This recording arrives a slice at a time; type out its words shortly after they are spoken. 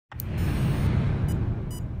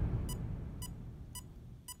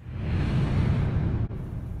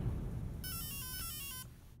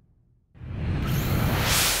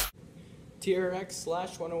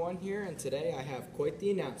TRX/101 here, and today I have quite the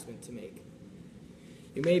announcement to make.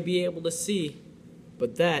 You may be able to see,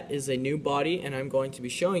 but that is a new body, and I'm going to be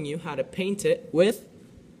showing you how to paint it with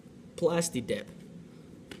Plasti dip.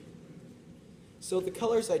 So the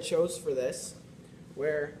colors I chose for this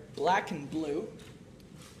were black and blue.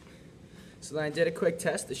 So then I did a quick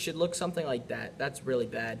test. It should look something like that. That's really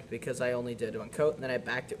bad because I only did one coat and then I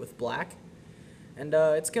backed it with black. And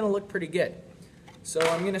it's going to look pretty good. So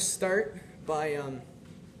I'm going to start by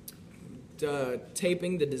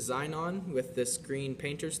taping the design on with this green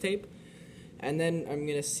painter's tape. And then I'm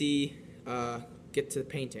going to get to the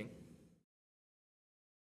painting.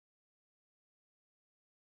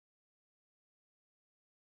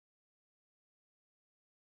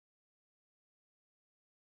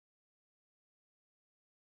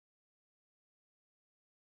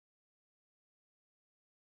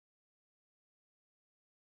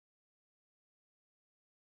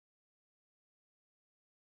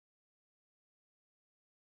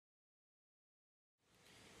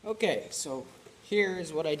 Okay, so here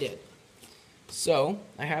is what I did. So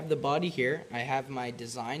I have the body here. I have my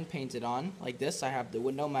design painted on like this. I have the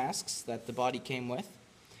window masks that the body came with.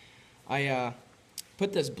 I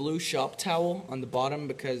put this blue shop towel on the bottom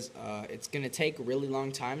because it's going to take a really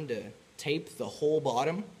long time to tape the whole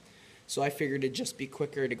bottom. So I figured it'd just be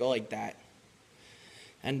quicker to go like that.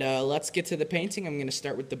 And let's get to the painting. I'm going to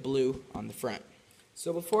start with the blue on the front.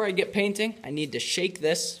 So before I get painting, I need to shake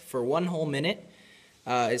this for 1 whole minute.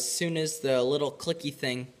 As soon as the little clicky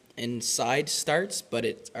thing inside starts, but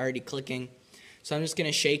it's already clicking. So I'm just going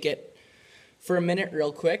to shake it for a minute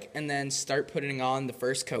real quick and then start putting on the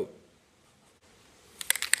first coat.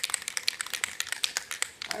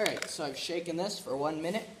 Alright, so I've shaken this for 1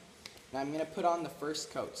 minute and I'm going to put on the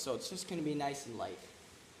first coat. So it's just going to be nice and light.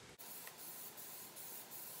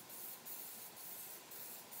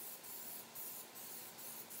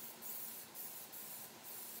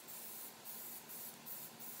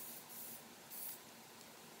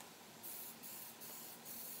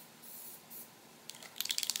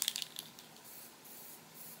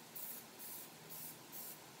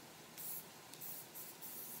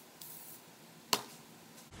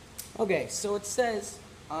 Okay, so it says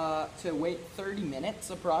to wait 30 minutes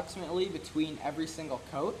approximately between every single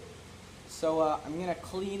coat. So I'm going to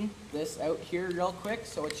clean this out here real quick.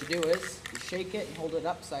 So what you do is you shake it and hold it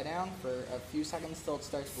upside down for a few seconds till it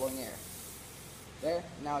starts blowing air. There,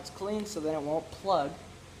 now it's clean, so then it won't plug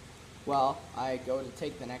while I go to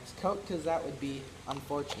take the next coat, because that would be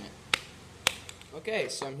unfortunate. Okay,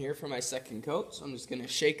 so I'm here for my second coat, so I'm just going to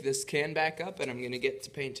shake this can back up and I'm going to get to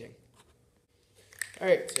painting.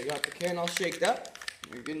 Alright, so I got the can all shaked up.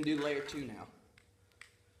 We're going to do layer 2 now.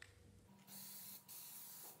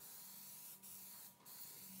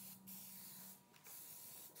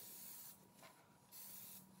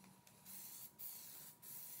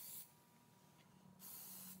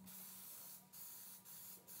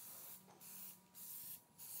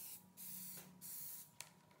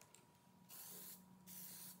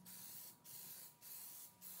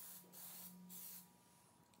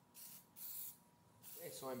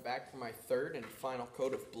 So I'm back for my third and final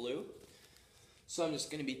coat of blue. So I'm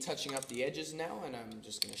just going to be touching up the edges now, and I'm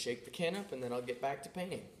just going to shake the can up and then I'll get back to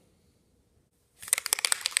painting.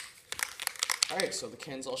 Alright, so the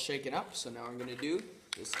can's all shaken up, so now I'm going to do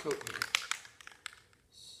this coat here.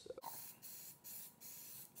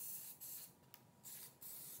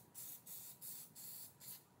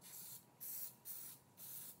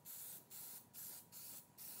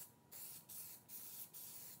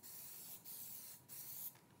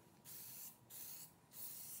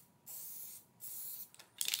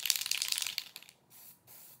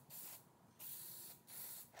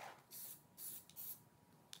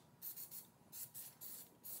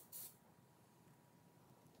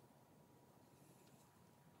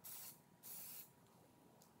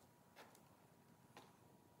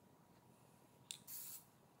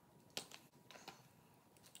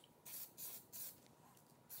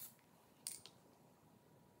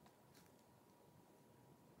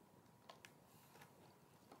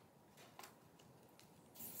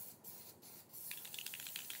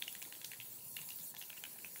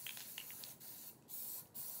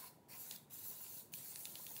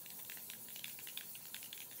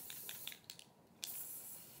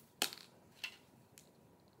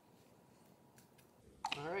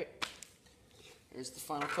 Alright, here's the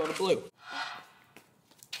final coat of blue.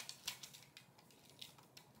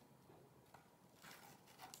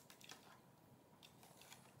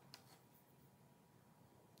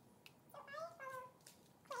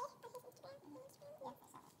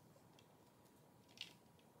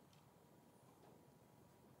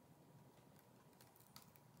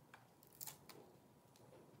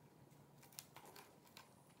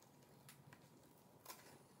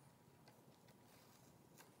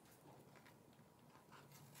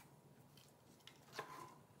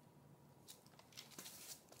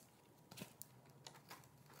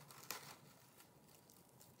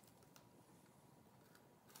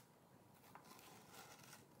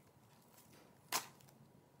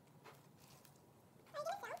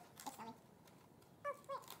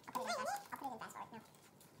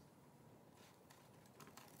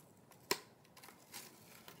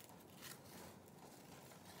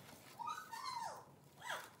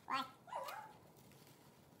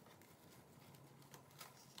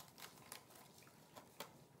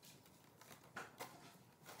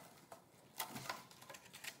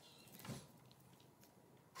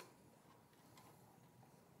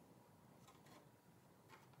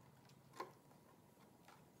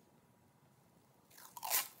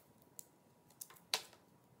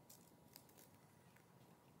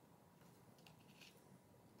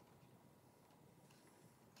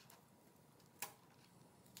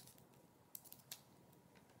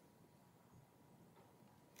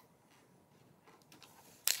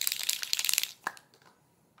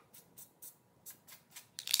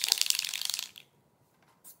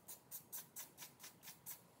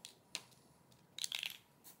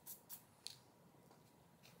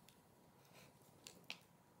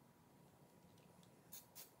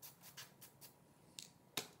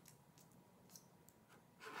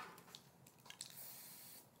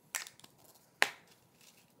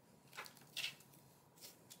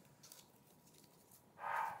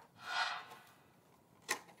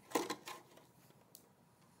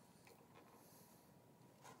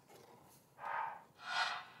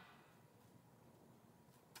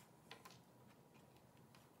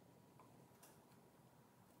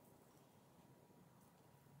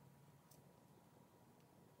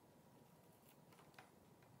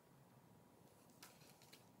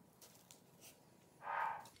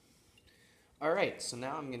 Alright, so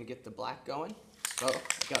now I'm going to get the black going. So I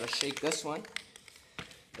gotta shake this one.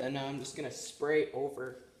 Then I'm just going to spray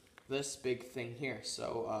over this big thing here.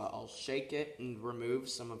 So I'll shake it and remove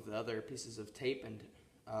some of the other pieces of tape and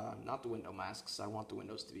not the window masks. I want the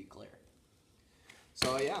windows to be clear.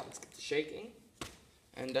 So yeah, let's get to shaking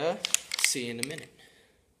and see you in a minute.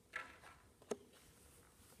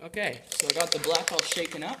 Okay, so I got the black all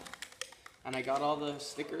shaken up and I got all the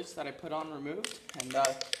stickers that I put on removed, and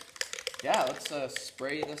yeah, let's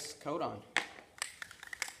spray this coat on.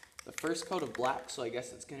 The first coat of black, so I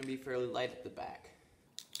guess it's going to be fairly light at the back.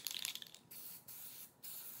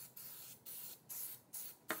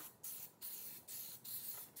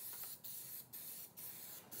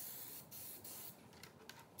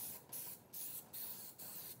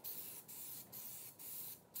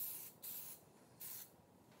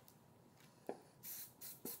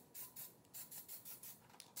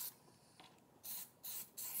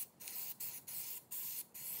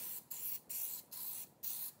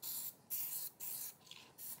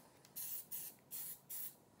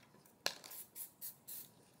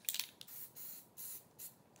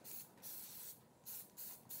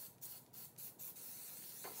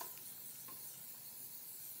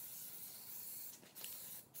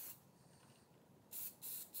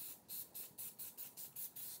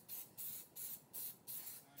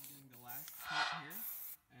 Here,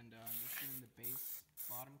 and I'm just doing the base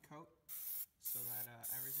bottom coat so that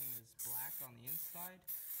everything is black on the inside,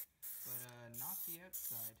 but not the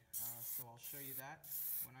outside. So I'll show you that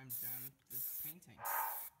when I'm done this painting.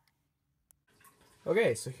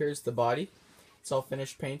 Okay, so here's the body. It's all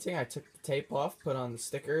finished painting. I took the tape off, put on the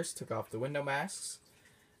stickers, took off the window masks,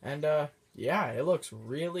 and yeah, it looks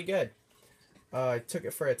really good. I took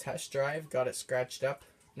it for a test drive, got it scratched up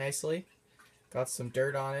nicely, got some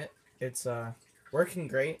dirt on it. It's working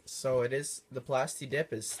great, so it is, the Plasti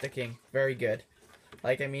dip is sticking very good.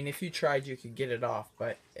 Like, I mean, if you tried, you could get it off,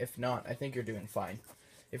 but if not, I think you're doing fine.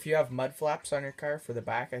 If you have mud flaps on your car for the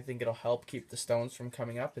back, I think it'll help keep the stones from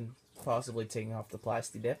coming up and possibly taking off the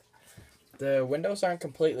Plasti dip. The windows aren't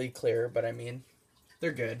completely clear, but I mean,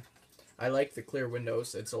 they're good. I like the clear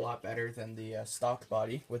windows. It's a lot better than the stock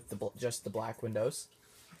body with just the black windows.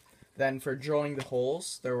 Then for drilling the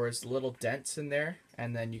holes, there was little dents in there,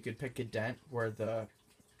 and then you could pick a dent where the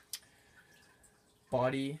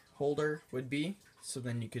body holder would be, so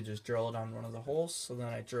then you could just drill it on one of the holes. So then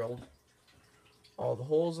I drilled all the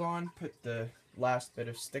holes on, put the last bit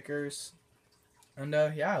of stickers, and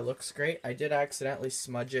yeah, it looks great. I did accidentally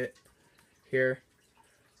smudge it here,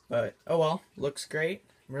 but oh well, looks great.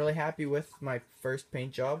 I'm really happy with my first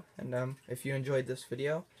paint job, and if you enjoyed this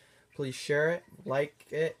video, please share it, like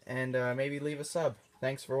it, and maybe leave a sub.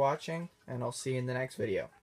 Thanks for watching, and I'll see you in the next video.